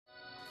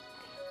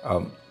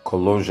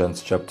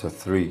Colossians chapter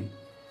 3,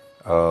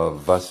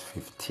 verse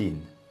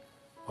 15.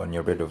 On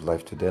your bread of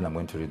life today, and I'm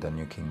going to read the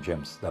New King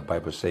James. The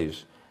Bible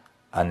says,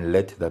 "And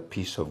let the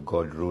peace of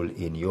God rule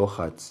in your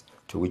hearts,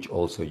 to which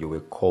also you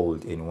were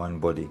called in one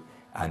body,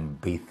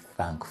 and be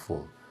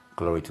thankful."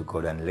 Glory to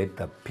God. And let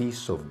the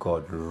peace of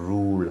God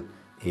rule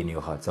in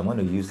your hearts. I'm going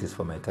to use this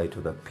for my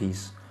title, The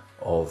Peace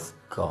of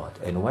God.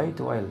 And why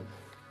do I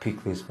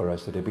pick this for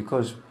us today?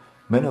 Because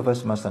many of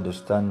us must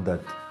understand that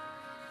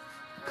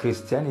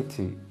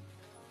Christianity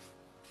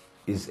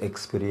is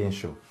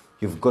experiential.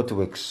 You've got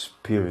to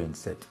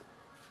experience it.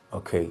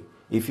 Okay?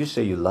 If you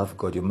say you love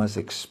God, you must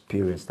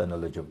experience the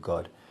knowledge of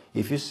God.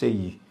 If you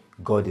say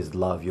God is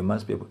love, you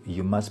must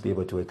be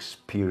able to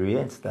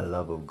experience the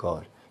love of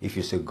God. If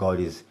you say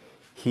God is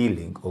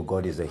healing or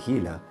God is a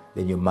healer,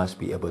 then you must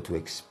be able to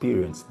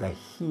experience the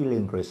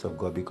healing grace of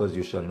God, because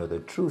you shall know the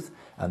truth,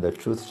 and the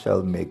truth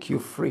shall make you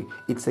free.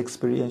 It's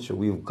experiential.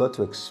 We've got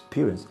to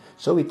experience.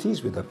 So it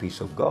is with the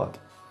peace of God.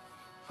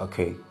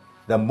 Okay?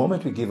 The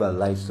moment we give our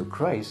lives to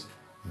Christ,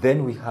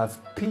 then we have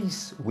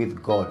peace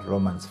with God,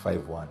 Romans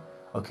 5:1.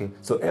 Okay?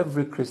 So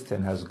every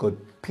Christian has got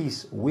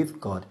peace with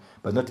God,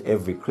 but not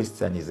every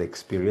Christian is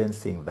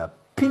experiencing the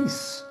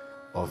peace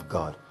of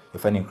God.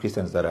 You're finding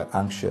Christians that are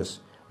anxious,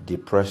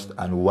 depressed,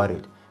 and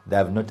worried. They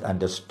have not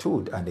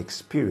understood and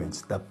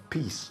experienced the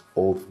peace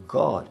of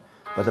God.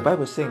 But the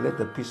Bible is saying, let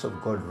the peace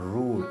of God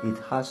rule.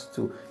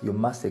 You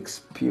must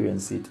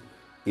experience it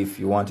if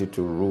you want it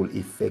to rule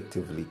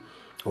effectively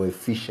or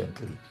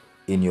efficiently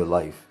in your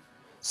life.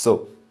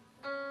 So,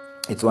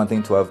 it's one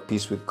thing to have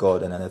peace with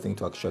God, and another thing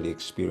to actually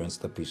experience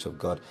the peace of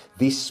God.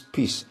 This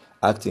peace,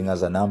 acting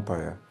as an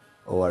umpire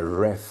or a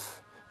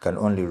ref, can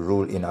only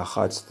rule in our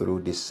hearts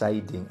through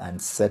deciding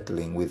and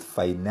settling with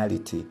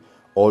finality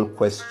all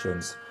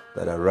questions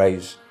that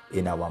arise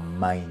in our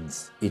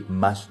minds. It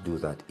must do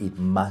that. It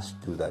must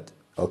do that.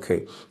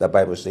 Okay, the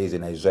Bible says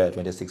in Isaiah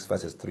 26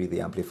 verses 3, the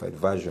Amplified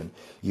Version,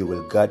 "You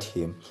will guard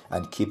him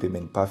and keep him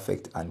in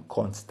perfect and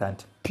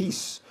constant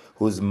peace,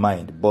 whose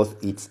mind,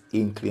 both its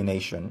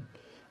inclination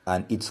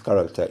and its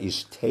character, is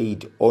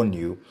stayed on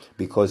you,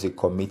 because he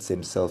commits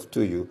himself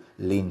to you,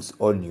 leans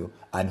on you,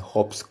 and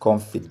hopes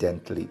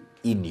confidently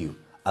in you."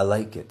 I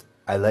like it.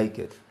 I like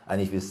it. And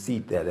if you see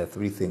there are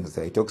three things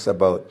there. It talks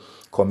about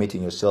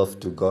committing yourself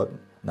to God.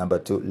 Number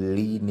two,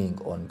 leaning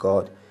on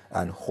God,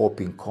 and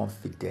hoping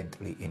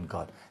confidently in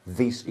God.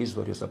 This is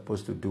what you're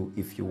supposed to do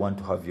if you want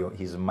to have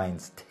his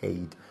mind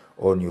stayed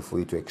on you, for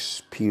you to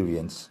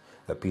experience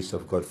the peace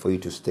of God, for you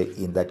to stay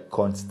in that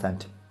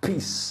constant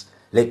peace.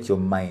 Let your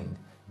mind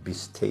be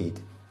stayed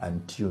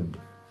and tuned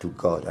to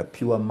God. A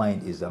pure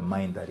mind is a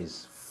mind that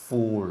is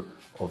full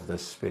of the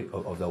Spirit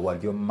of the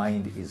Word. Your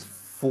mind is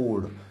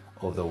full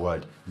of the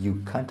Word.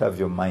 You can't have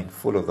your mind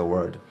full of the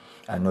Word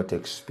and not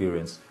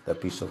experience the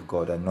peace of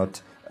God, and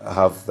not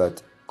have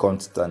that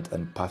constant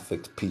and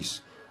perfect peace.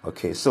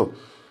 Okay, so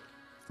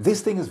this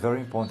thing is very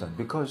important,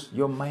 because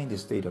your mind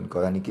is stayed on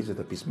God and it gives you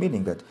the peace.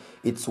 Meaning that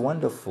it's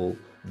wonderful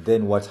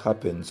then what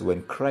happens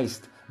when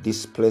Christ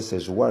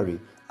displaces worry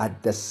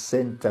at the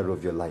center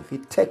of your life. He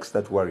takes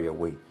that worry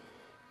away,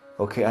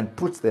 okay, and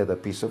puts there the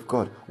peace of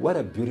God. What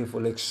a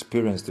beautiful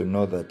experience to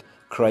know that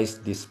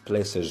Christ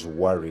displaces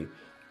worry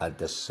at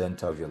the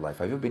center of your life.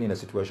 Have you been in a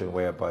situation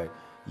whereby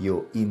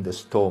you're in the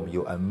storm,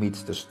 you're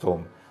amidst the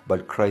storm,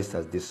 but Christ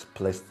has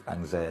displaced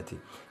anxiety.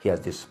 He has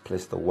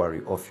displaced the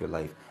worry of your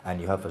life, and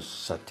you have a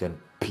certain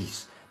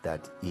peace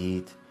that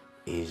it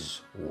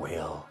is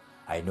well.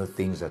 I know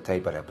things are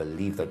tight, but I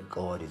believe that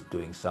God is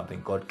doing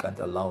something. God can't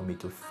allow me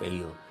to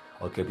fail.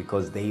 Okay,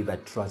 because they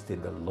that trust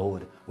in the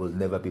Lord will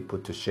never be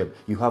put to shame.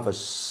 You have a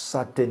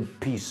certain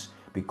peace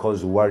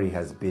because worry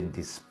has been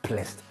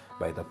displaced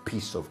by the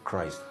peace of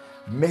Christ.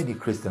 Many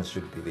Christians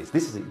should be this.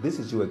 This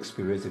is you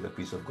experiencing the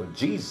peace of God.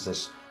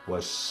 Jesus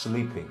was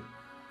sleeping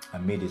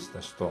amidst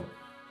the storm.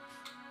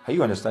 Are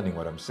you understanding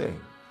what I'm saying?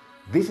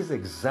 This is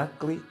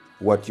exactly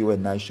what you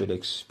and I should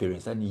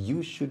experience, and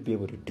you should be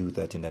able to do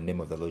that in the name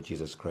of the Lord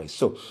Jesus Christ.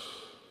 So,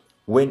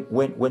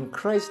 when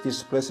Christ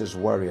displaces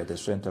worry at the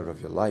center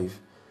of your life,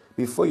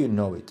 before you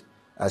know it,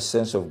 a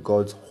sense of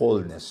God's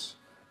wholeness,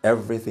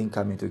 everything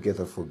coming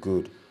together for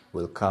good,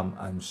 will come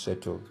and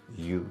settle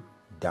you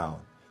down.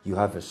 You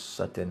have a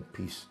certain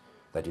peace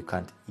that you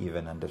can't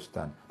even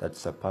understand, that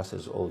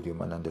surpasses all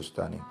human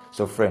understanding.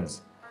 So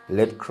friends,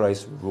 let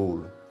Christ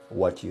rule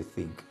what you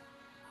think.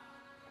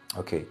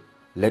 Okay,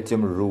 let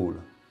him rule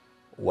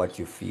what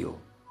you feel.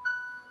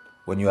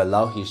 When you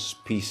allow his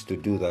peace to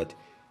do that,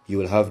 you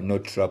will have no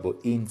trouble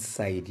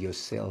inside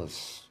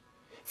yourselves.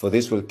 For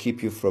this will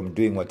keep you from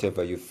doing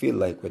whatever you feel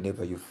like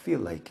whenever you feel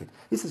like it.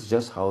 This is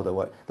just how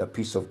the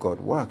peace of God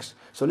works.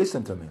 So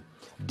listen to me.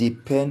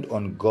 Depend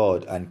on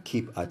God and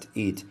keep at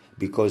it,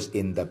 because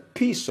in the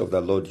peace of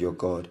the Lord your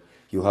God,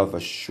 you have a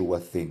sure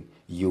thing.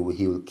 He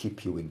will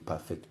keep you in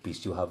perfect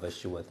peace. You have a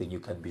sure thing. You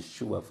can be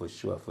sure for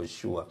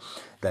sure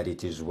that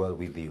it is well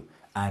with you.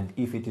 And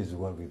if it is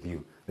well with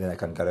you, then I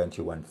can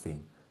guarantee one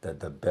thing, that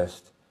the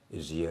best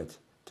is yet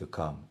to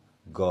come.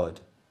 God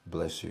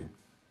bless you.